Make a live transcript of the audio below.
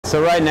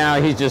So right now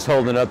he's just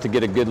holding it up to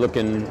get a good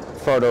looking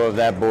photo of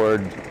that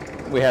board.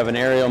 We have an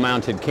aerial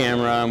mounted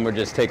camera and we'll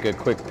just take a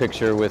quick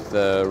picture with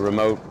a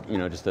remote,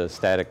 just a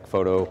static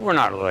photo. We're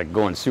not like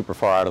going super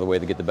far out of the way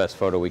to get the best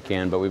photo we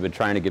can, but we've been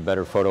trying to get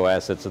better photo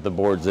assets of the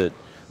boards that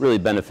really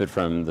benefit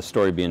from the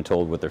story being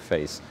told with their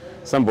face.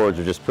 Some boards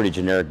are just pretty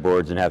generic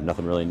boards and have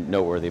nothing really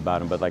noteworthy about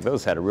them, but like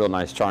those had a real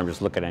nice charm.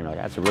 Just look at them, you're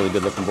like, that's a really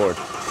good looking board.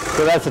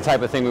 So that's the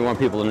type of thing we want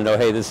people to know,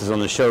 hey, this is on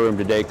the showroom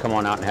today, come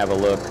on out and have a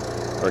look,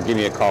 or give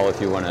me a call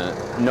if you want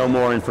to know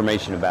more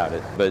information about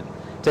it. But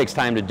it takes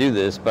time to do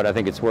this, but I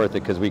think it's worth it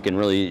because we can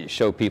really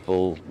show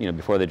people,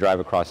 before they drive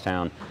across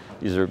town,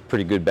 these are a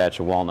pretty good batch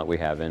of walnut we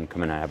have in,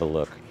 come in and have a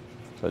look.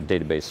 So the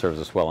database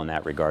serves us well in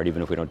that regard,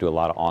 even if we don't do a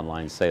lot of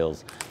online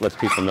sales, lets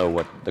people know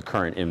what the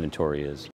current inventory is.